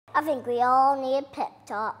I think we all need a pep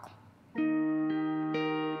talk.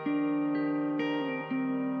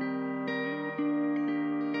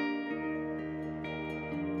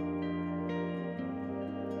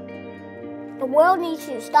 The world needs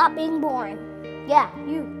you to stop being boring. Yeah,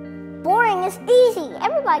 you. Boring is easy.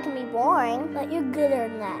 Everybody can be boring, but you're gooder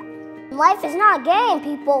than that. Life is not a game,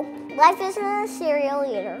 people. Life isn't a cereal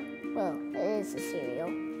either. Well, it is a cereal.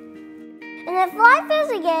 And if life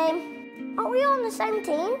is a game, aren't we all on the same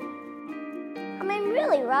team? I mean,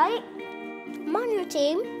 really, right? I'm on your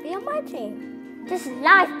team, be on my team. This is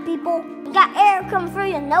life, people. You got air coming through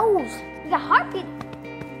your nose. You got heartbeat.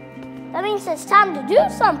 That means it's time to do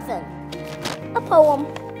something. A poem.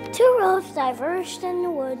 Two roads diverged in the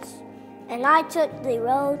woods, and I took the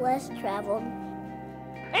road less traveled.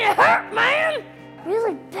 It hurt, man!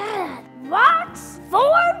 Really bad. Rocks,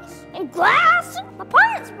 thorns, and glass. My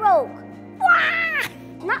pants broke.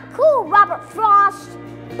 Wah! Not cool, Robert Frost.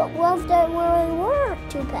 But what if there really were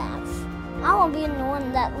two paths? I want to be the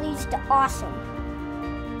one that leads to awesome.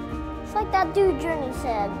 It's like that dude Journey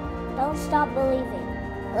said, don't stop believing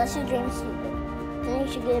unless you dream stupid. Then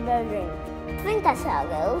you should get a better dream. I think that's how it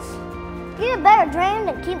goes. Get a better dream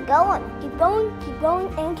and keep going. Keep going,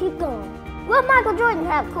 and keep going. Will Michael Jordan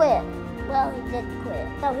have quit? Well, he did quit.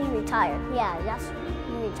 No, he retired. Yeah,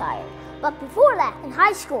 he retired. But before that, in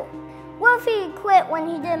high school, what if he quit when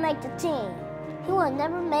he didn't make the team? He would have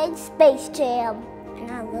never made Space Jam. And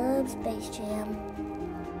I love Space Jam.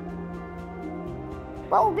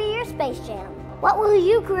 What will be your Space Jam? What will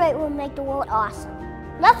you create will make the world awesome?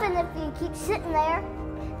 Nothing if you keep sitting there.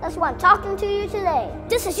 That's why I'm talking to you today.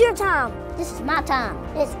 This is your time. This is my time.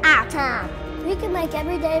 It's our time. We can make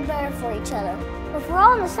every day better for each other. If we're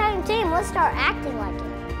all on the same team, let's start acting like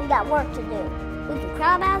it. We got work to do. We can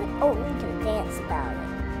cry about it, or we can dance about it.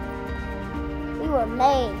 We were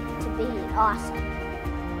made to be awesome.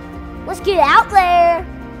 Let's get out there.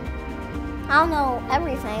 I don't know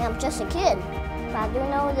everything. I'm just a kid. But I do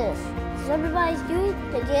know this. It's everybody's duty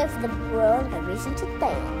to give the world a reason to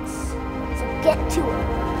dance. So get to it.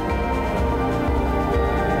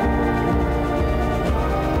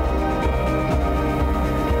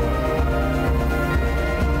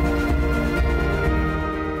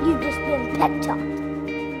 You've just been Pep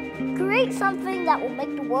Talk. Create something that will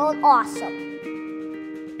make the world awesome.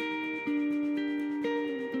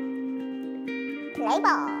 Play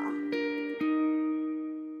ball.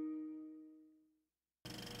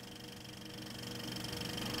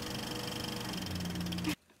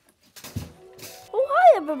 Oh,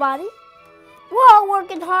 hi everybody. We're all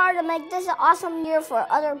working hard to make this an awesome year for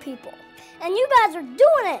other people. And you guys are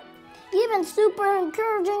doing it. You've been super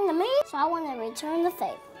encouraging to me, so I want to return the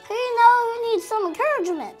favor. Who you know who needs some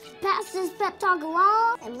encouragement? Pass this pep talk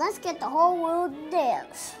along, and let's get the whole world to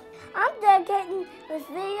dance. I'm dedicating this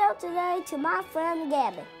video today to my friend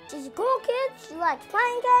Gabby. She's a cool kid, she likes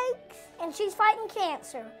playing cakes, and she's fighting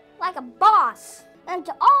cancer like a boss. And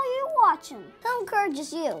to all you watching, who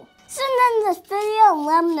encourages you? Send them this video and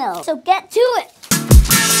let them know. So get to it.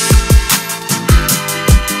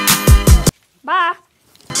 Bye.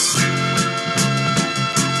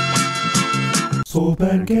 So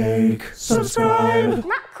pancake, subscribe.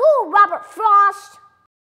 Not cool, Robert Frost.